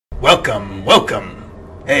Welcome, welcome!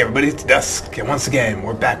 Hey everybody, it's Dusk, and once again,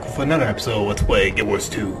 we're back with another episode of Let's Play Get Worse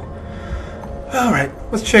 2. Alright,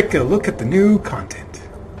 let's take a look at the new content.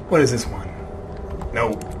 What is this one?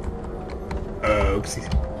 No. Oopsie.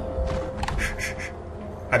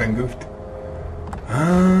 I done goofed.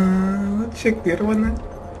 Let's check the other one then.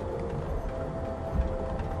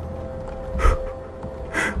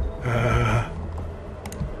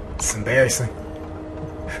 It's embarrassing.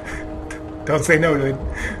 Don't say no, dude.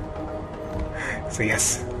 So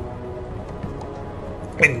yes.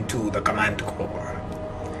 Into the command core.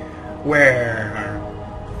 Where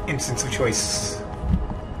our instance of choice...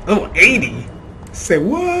 Oh, 80? Say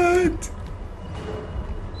what?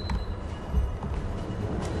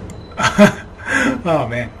 Oh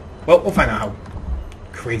man. Well, we'll find out how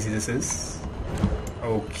crazy this is.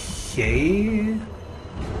 Okay.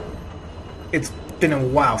 It's been a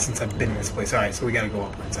while since I've been in this place. Alright, so we gotta go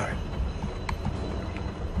upwards. Alright.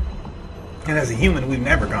 And as a human, we've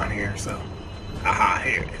never gone here, so... Aha,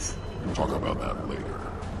 here it is. We'll talk about that later.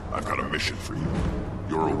 I've got a mission for you.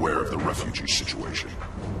 You're aware of the refugee situation.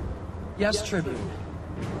 Yes, Tribune.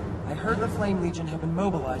 I heard the Flame Legion have been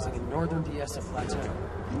mobilizing in northern Ps.That Flamethrower.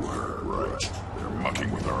 You heard right. They're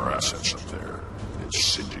mucking with our assets up there. It's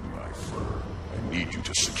singeing my fur. I need you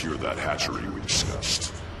to secure that hatchery we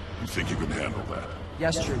discussed. You think you can handle that?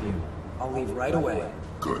 Yes, Tribune. I'll leave right away.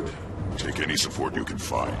 Good. Take any support you can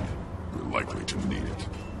find. You're likely to need it.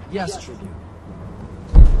 Yes, Tribune.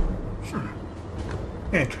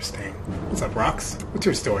 Interesting. What's up, Rox? What's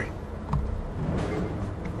your story?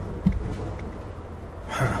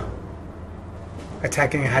 Huh.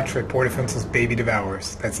 Attacking a hatchery, poor defenseless baby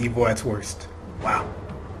devourers. That's evil at its worst. Wow.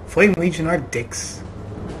 Flame Legion are dicks.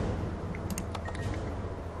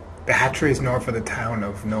 The hatchery is north of the town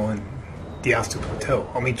of Nolan Diastu Plateau.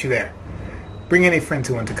 I'll meet you there. Bring any friends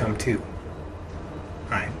who want to come too.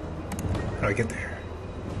 Alright. How do I get there?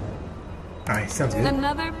 Alright, sounds good.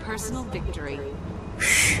 Another personal victory.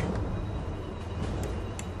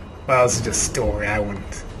 Well, this is just story. I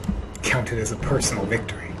wouldn't count it as a personal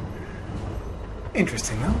victory.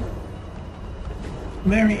 Interesting, though.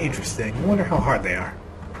 Very interesting. I wonder how hard they are.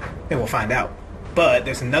 Then we'll find out. But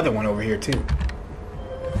there's another one over here, too.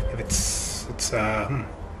 If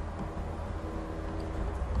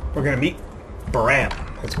we're gonna meet Braham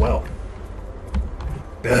as well.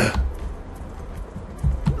 Ugh.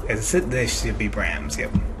 This should be Braham's,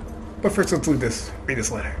 yep. But first, let's read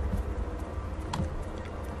this letter.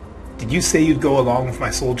 Did you say you'd go along with my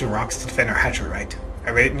soldier Rox to defend our hatchery, right? I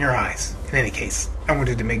read it in your eyes. In any case, I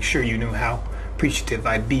wanted to make sure you knew how appreciative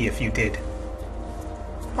I'd be if you did.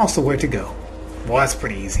 Also, where to go. Well, that's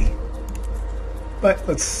pretty easy. But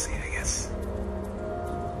let's see, I guess.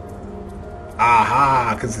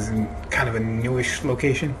 Aha, because it's in kind of a newish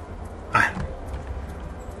location.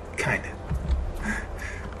 Kind of.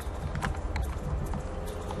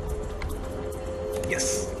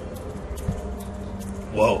 Yes.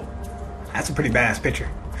 Whoa. That's a pretty badass picture.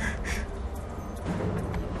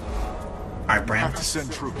 Alright, Braham. I have to send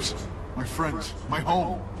troops. My friends, my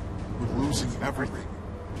home. We're losing everything.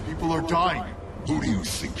 People are dying. Who do you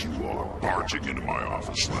think you are, barging into my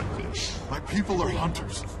office like this? My people are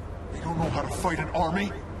hunters. They don't know how to fight an army.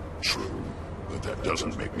 True, but that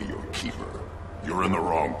doesn't make me your keeper. You're in the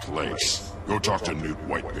wrong place. Go talk to Newt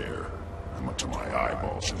Whitebear. I'm up to my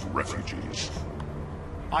eyeballs in refugees.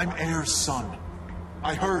 I'm Heir's son.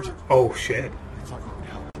 I heard. Oh, shit. I thought you would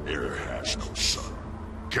help. Heir has no son.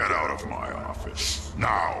 Get out of my office,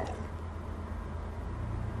 now!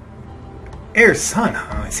 Heir's son,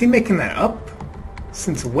 huh? Is he making that up?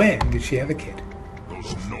 Since when did she have a kid?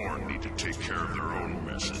 Those Norn need to take care of their own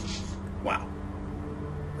messes. Wow.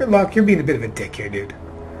 Gridlock, you're being a bit of a dick here, dude.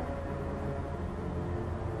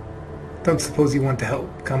 Don't suppose you want to help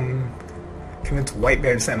convince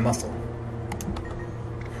Whitebear to send muscle.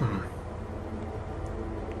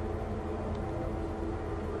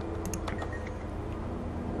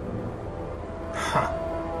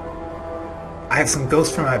 I have some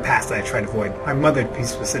ghosts from my past that I try to avoid. My mother, to be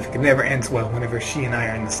specific, it never ends well whenever she and I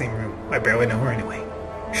are in the same room. I barely know her anyway.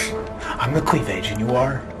 I'm the Cleavage, and you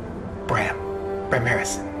are? Braham. Bram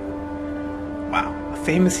Harrison. Wow. A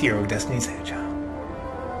famous hero of Destiny's Edge, huh?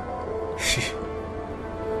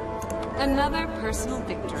 Another personal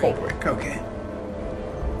victory. Holbrook, okay.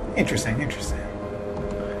 Interesting, interesting.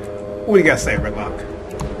 What do you got to say, Redlock?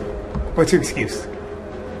 What's your excuse?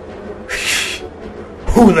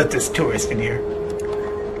 Who let this tourist in here?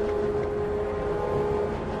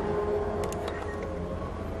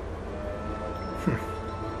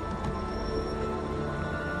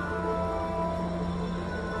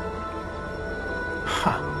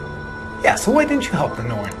 Huh. Yeah, so why didn't you help the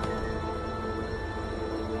Norn?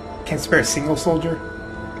 Can't spare a single soldier?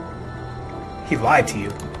 He lied to you.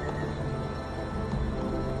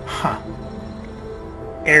 Huh.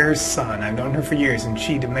 Heir's son. I've known her for years, and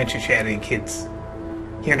she dementia she had any kids.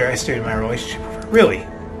 He underestimated my relationship with her. Really?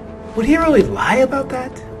 Would he really lie about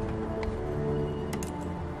that?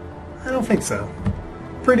 I don't think so.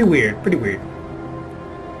 Pretty weird, pretty weird.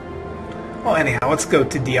 Well, anyhow, let's go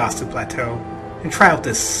to Ps.That Plateau and try out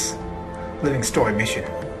this living story mission.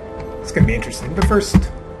 It's gonna be interesting, but first,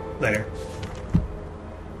 letter.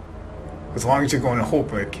 As long as you're going to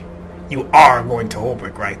Holbrook, you are going to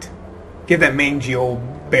Holbrook, right? Give that mangy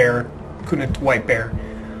old bear, Kunit white bear,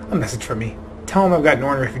 a message from me. Tell him I've got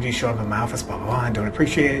Norn refugees showing up in my office, blah blah blah, and don't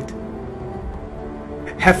appreciate it.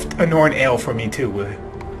 Heft a Norn ale for me too, will you?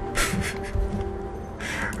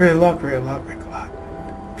 Really luck.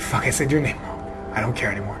 Fuck, I said your name wrong. I don't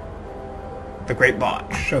care anymore. The Great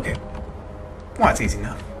Lodge, okay. Well, it's easy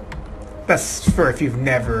enough. That's for if you've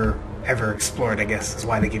never, ever explored, I guess, is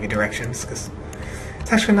why they give you directions, because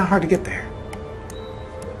it's actually not hard to get there.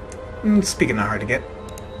 Speaking of not hard to get,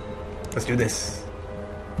 let's do this.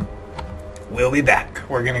 We'll be back.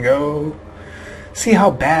 We're gonna go see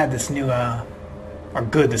how bad this new, or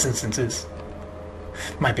good this instance is.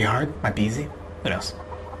 Might be hard, might be easy, who knows.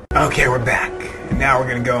 Okay, we're back, and now we're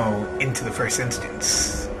gonna go into the first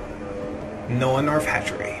instance. North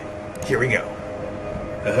Hatchery. Here we go.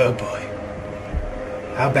 Oh boy.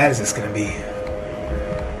 How bad is this gonna be?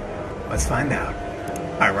 Let's find out.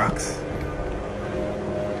 Hi, Rox.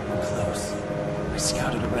 We're close. I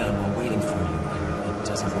scouted around while waiting for you. It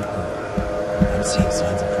doesn't look good. I'm seeing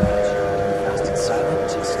signs of damage. You're fast and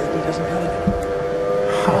silent, just like he doesn't have anything.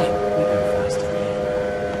 Huh. Hey, we go fast and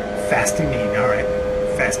mean. Fast and mean, alright.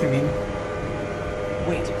 Fast and mean.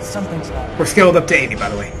 Wait, something's not. We're scaled up to 80, by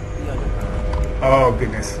the way. The underground. Oh,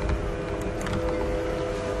 goodness.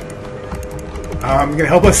 You gonna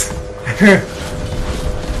help us?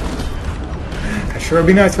 That sure would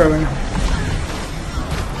be nice, Rowan.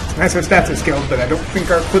 It's nice our stats are skilled, but I don't think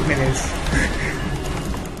our equipment is.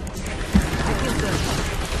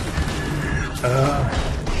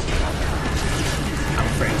 I'm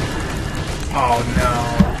afraid. Oh no.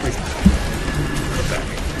 Please. Put that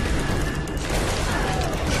me.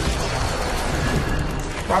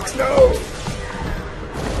 Rox, no!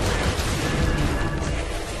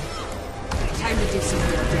 Time to do some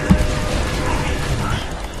real damage.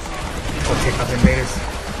 We'll take out the invaders.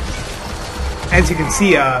 As you can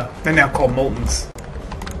see, they're now called Moltens.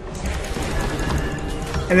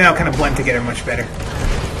 And they now kind of blend together much better.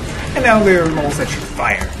 And now they're moles that shoot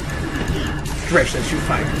fire. Dredge that shoot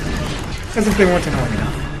fire. As if they weren't annoying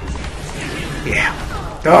enough. Yeah.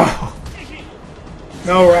 Oh!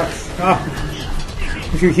 No, Rox. Oh!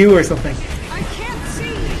 If you heal or something. I can't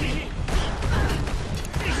see.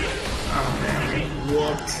 Oh man, I'm getting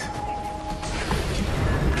whooped.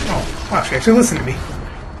 Oh, wow, she actually listened to me.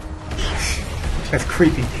 That's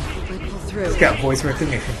creepy. Pull through. It's got voice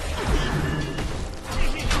recognition.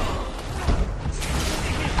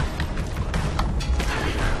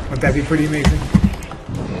 Wouldn't that be pretty amazing?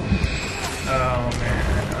 Oh man.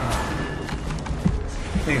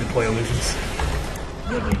 Oh. I need to play illusions.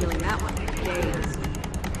 You'll be doing that one for days.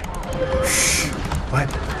 What?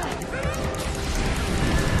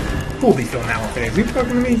 Who'll be filling that one for days? Are you talking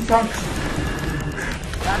to me, Rox?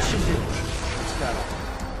 That should do it. Let's go.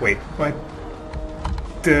 Wait, what?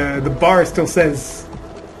 The bar still says,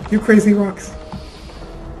 you crazy, Rox?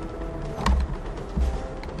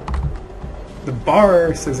 The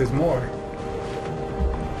bar says there's more.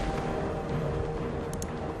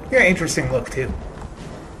 You got an interesting look, too.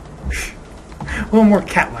 A little more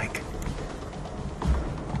cat-like.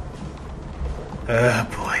 Oh,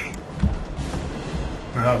 boy.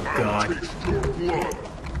 Oh, God.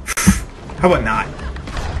 How about not?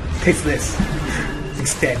 Taste this.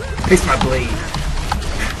 Instead, taste my blade.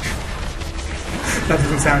 That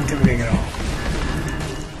doesn't sound intimidating at all.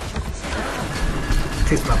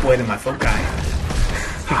 Taste my blade and my folk eye.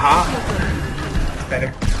 Haha.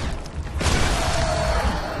 Better.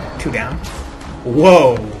 2 down.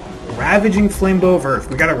 Whoa. Ravaging flame bow of earth.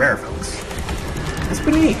 We got a rare, folks. That's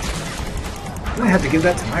pretty neat. I'm gonna have to give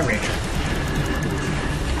that to my ranger.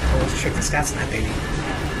 Oh, let's check the stats on that baby.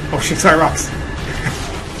 Oh shit, sorry, Rox.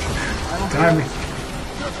 Time me.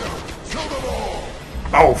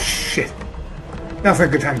 Oh shit. Now's not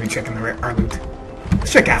a good time to be checking our loot.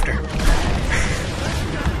 Let's check after.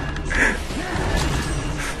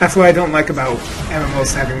 That's what I don't like about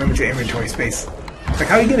MMOs having limited inventory space. Like,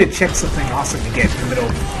 how are you gonna check something awesome to get in the middle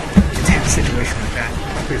of an intense situation like that?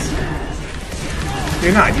 Because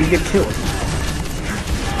you're not, you get killed.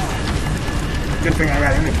 Good thing I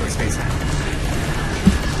got inventory space now.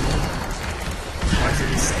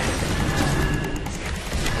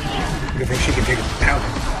 I think she can take it down.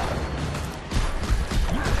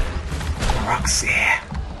 Roxy.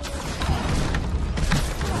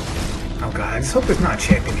 Oh god, I just hope there's not a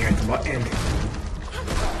champ in here at the end.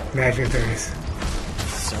 Imagine if there is.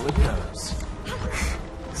 So it goes.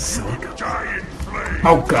 So it goes.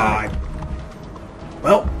 Oh god.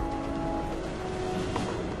 Well.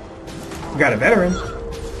 We got a veteran.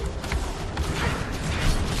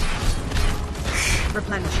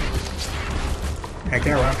 Replenishing. Heck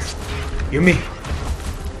yeah, Rox. You and me.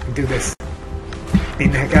 We do this.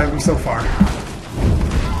 Beating the heck out of him so far.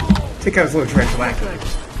 Take out his little dredge lack.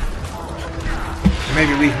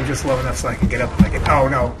 Maybe leave him just low enough so I can get up if I can. Oh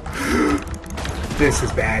no. This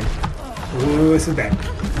is bad. Ooh, this is bad.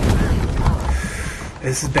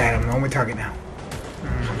 This is bad. I'm the only target now.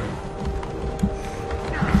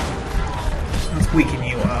 Let's weaken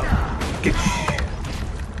you up. Get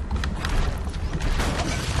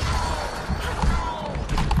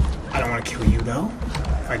I don't want to kill you though.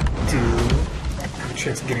 If I do, I have a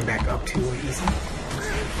chance of getting back up too easy.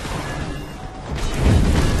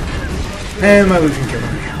 And my illusion killed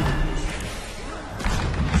him.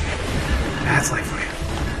 That's life for you.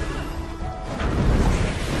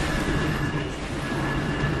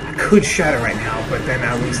 I could shatter right now, but then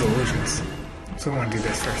I'll lose the illusions. So I want to do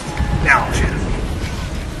this first. Now I'll shatter.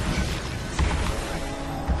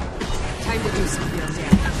 Time to do some real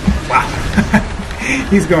damage. Wow.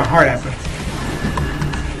 He's going hard at me.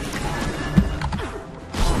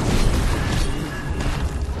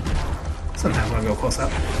 Sometimes when I go close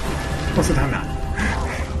up. Most of the time not.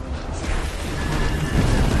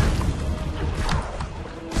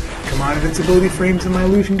 Come on, invincibility frames and my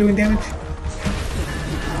illusion doing damage.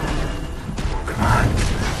 Come on.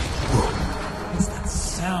 What's that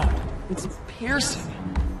sound? It's piercing.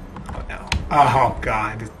 Oh no. Oh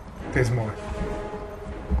god. There's more.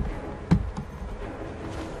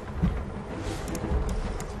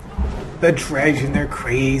 The dredge and their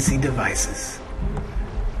crazy devices.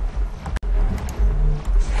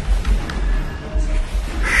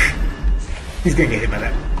 He's gonna get hit by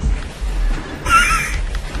that.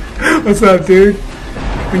 What's up, dude?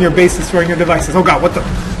 When your base is destroying your devices. Oh god, what the?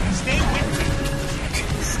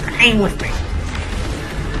 Stay with me.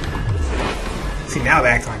 See, now they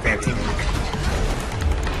act like they have teamwork.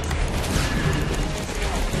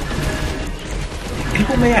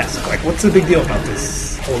 People may ask, like, what's the big deal about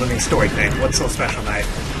this whole living story thing? What's so special about it?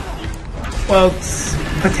 Well, it's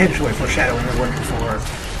potentially foreshadowing they're working for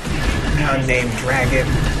an unnamed dragon.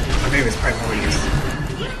 Or maybe it's primordials.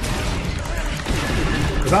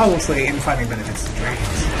 Because obviously, infighting benefits the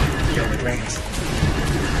dragons. Kill the dragons.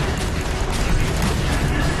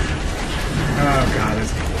 Oh god,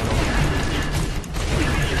 this is cool.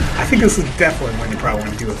 I think this is definitely one you probably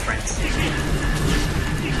want to do with friends.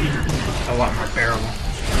 A lot more bearable.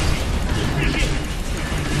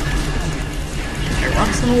 Okay,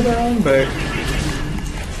 Rock's hold their own, but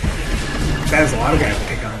that is a lot of guys to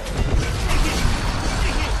pick on.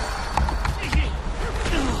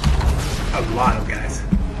 A lot of guys.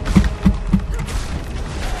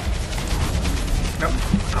 Nope.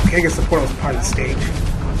 Okay, I guess the portal's part of the stage.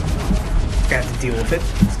 Gonna have to deal with it.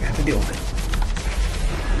 Just gonna have to deal with it.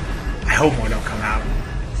 I hope more don't come out.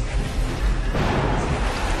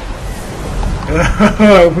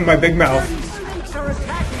 I opened my big mouth.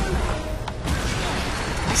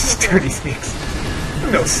 Sturdy sneaks.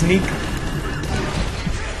 No sneak.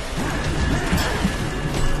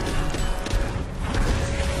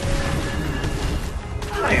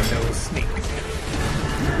 I am no sneak.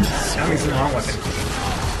 That means the wrong weapon.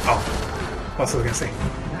 Oh. What else was I gonna say?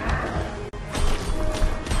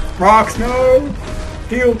 Rocks, no!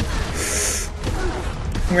 Heal!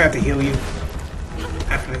 I'm gonna have to heal you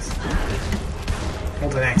after this.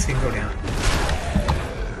 Molten Axe can go down.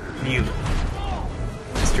 You.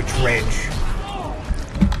 Mr. Dredge.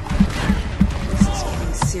 This is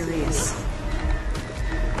getting serious.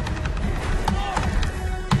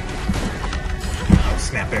 Oh,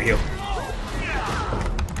 snap, there, heal.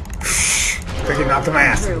 They're getting knocked on my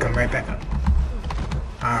ass and come right back up.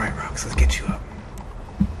 Alright, Rox, let's get you up.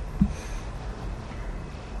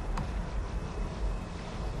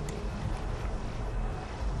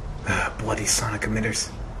 Bloody sonic emitters.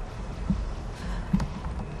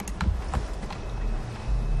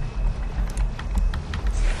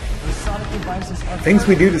 Things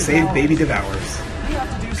we do to save baby devourers.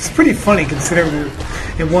 It's pretty funny considering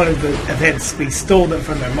in one of the events we stole them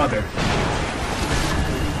from their mother.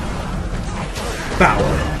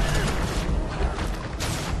 Bower.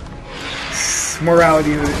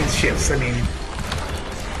 Morality in shifts. I mean,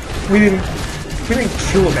 we didn't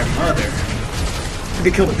kill their mother. They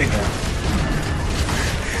killed the big one.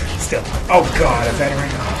 Still. Oh god, is that a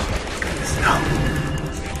ring? Oh goodness, no.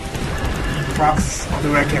 Rocks, I'll do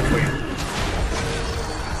what I can for you.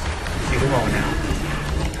 Leave him alone now.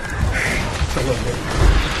 Just a little bit.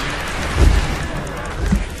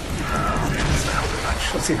 Oh man, that's not helping much.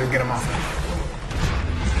 Let's see if we can get him off him.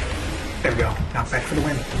 There we go. Knock back for the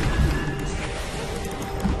win.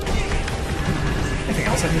 Anything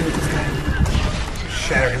else I can do with this guy?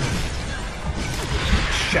 Shatter him.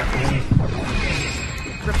 Shatter him.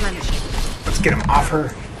 Replenish. Let's get him off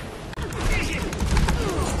her.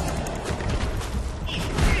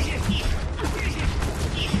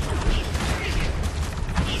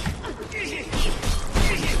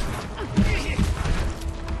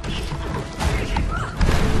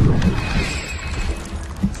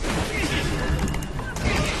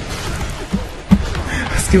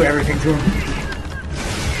 Let's do everything to him.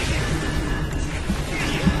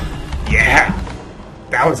 Yeah!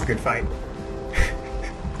 That was a good fight.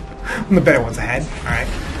 One of the better ones I had. Alright.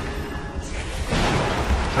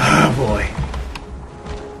 Oh boy.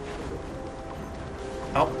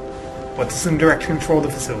 Oh. Let's assume direct control of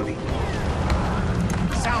the facility.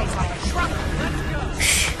 Sounds like a truck. Let's go.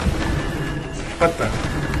 Shh. What the?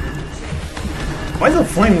 Why is the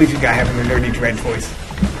Flame Legion guy having the nerdy Dread voice?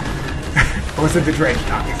 Or was it the Dread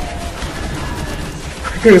talking?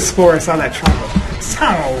 I could have swore I saw that trouble.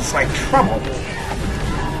 Sounds like trouble.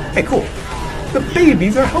 Hey, cool. The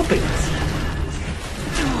babies are helping us.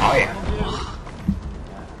 Oh, yeah.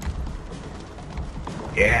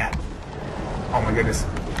 Yeah. Oh, my goodness.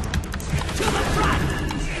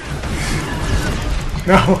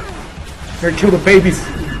 No. They're gonna kill the babies.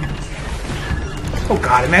 Oh,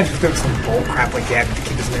 God. Imagine if there was some bull crap like that to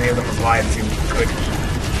keep as many of them alive as you could.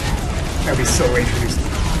 That would be so rage-reducing.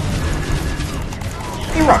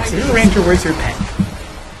 Hey, Roxy, you're a ranger. Where's your pet?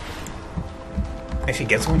 If she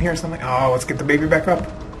gets one here or something. Oh, let's get the baby back up.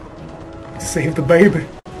 Save the baby.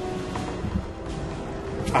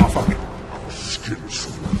 Oh, fuck.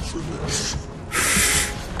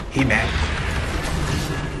 He mad.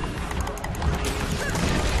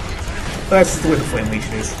 Well, that's the way the Flame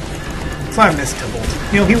Legion is. It's not Miss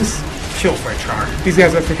Tybalt. You know, he was chill for a Charr. These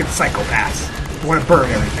guys are freaking psychopaths. They want to burn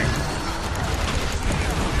everything.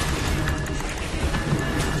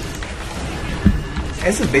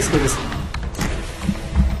 This is basically just...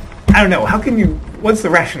 I don't know, how can you... What's the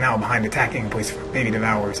rationale behind attacking a place for baby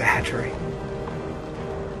devourers, a hatchery?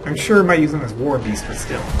 I'm sure it might use them as war beasts, but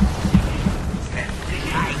still. Man.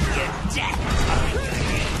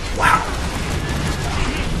 Wow.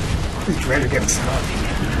 These dreads are getting snubbed.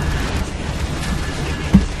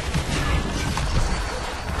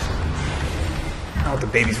 I'll let the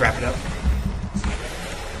babies wrap it up.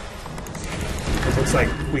 It looks like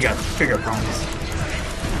we got bigger problems.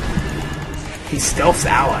 He stealths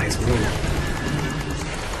allies. Ooh.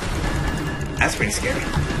 That's pretty scary.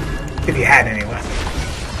 If he had any left.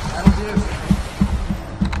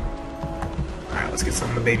 Alright, let's get some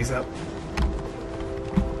of the babies up.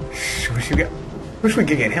 Wish we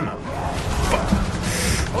could get him up. Fuck.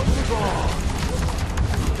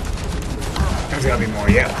 There's gotta be more,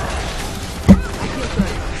 yeah.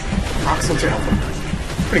 Rocks looks helpful.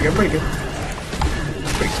 Pretty good, pretty good.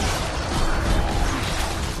 Pretty good.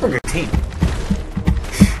 We're a good team.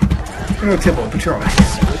 No Tybalt, but you're alright.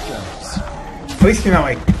 At least you're not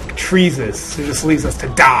like Treesus, who just leaves us to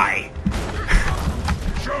die.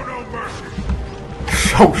 Show no mercy.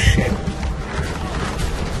 Oh shit.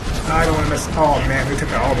 I don't want to miss. Oh man, we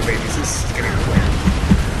took out all the babies. This is getting ugly.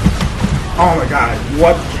 Oh my god,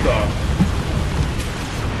 what the?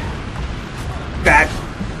 That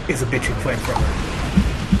is a bitchin' flamethrower.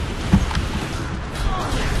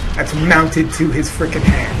 That's mounted to his frickin'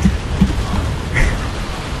 hand.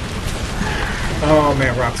 Oh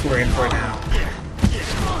man, Rock's we're in for it now.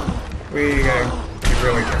 We gotta be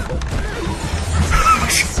really careful.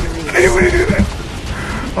 I didn't want to do that.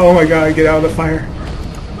 Oh my god, get out of the fire.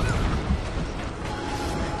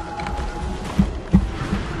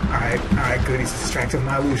 Alright, good. He's distracted with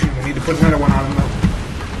my illusion. We need to put another one on him though.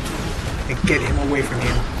 And get him away from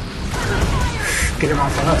you. Get him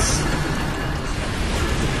off of us.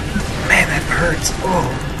 Man, that hurts. Oh.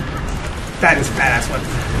 That is a badass weapon.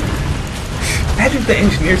 Imagine if the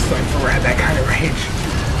engineers flamethrower had that kind of range.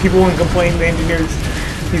 People wouldn't complain, the engineers,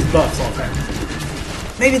 these buffs all the time.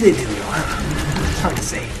 Maybe they do, though. I don't know. It's hard to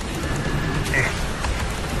say.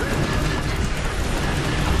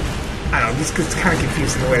 I don't know, just because it's kind of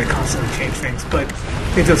confusing the way they constantly change things, but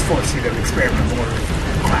it does force you to experiment more with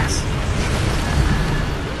class.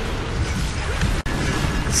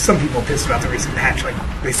 Some people are pissed about the recent patch, like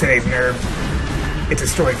they say they've nerfed it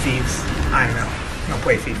destroyed thieves. I don't know. don't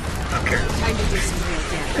play FIFA. I don't care. Time to do some real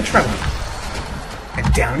damage. And try one.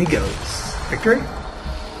 And down he goes. Victory?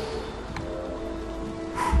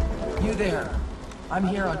 You there. I'm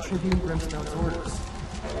here on Tribune Brimstone's orders.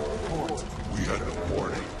 Report. We had no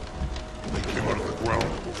warning. They came out of the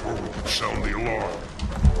ground before we could sound the alarm.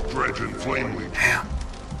 Dredge and Flame Legion. Damn.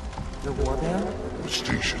 The warband? The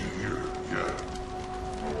station here, yeah.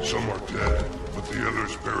 Some are dead, but the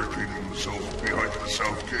others barricaded themselves behind the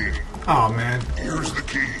south gate. Oh man. Here's the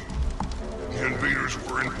key. The invaders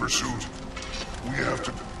were in pursuit. We have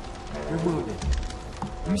to... You're wounded.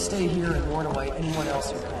 You stay here and warn away anyone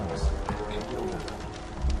else who comes.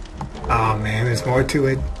 Oh man, there's more to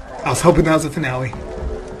it. I was hoping that was the finale.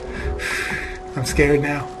 I'm scared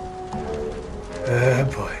now. Oh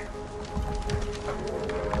boy.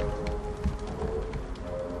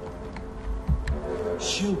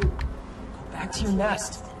 Shoot. Go back to your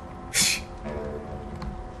nest.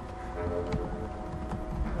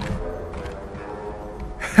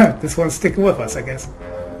 This one's sticking with us, I guess.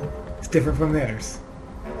 It's different from theirs.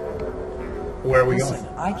 Where are we Listen,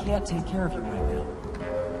 going? I can't take care of you right now.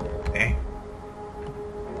 Eh?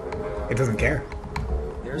 It doesn't care.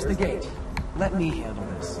 There's the gate. Let me handle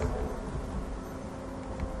this.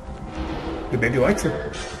 The baby likes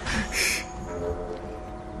her.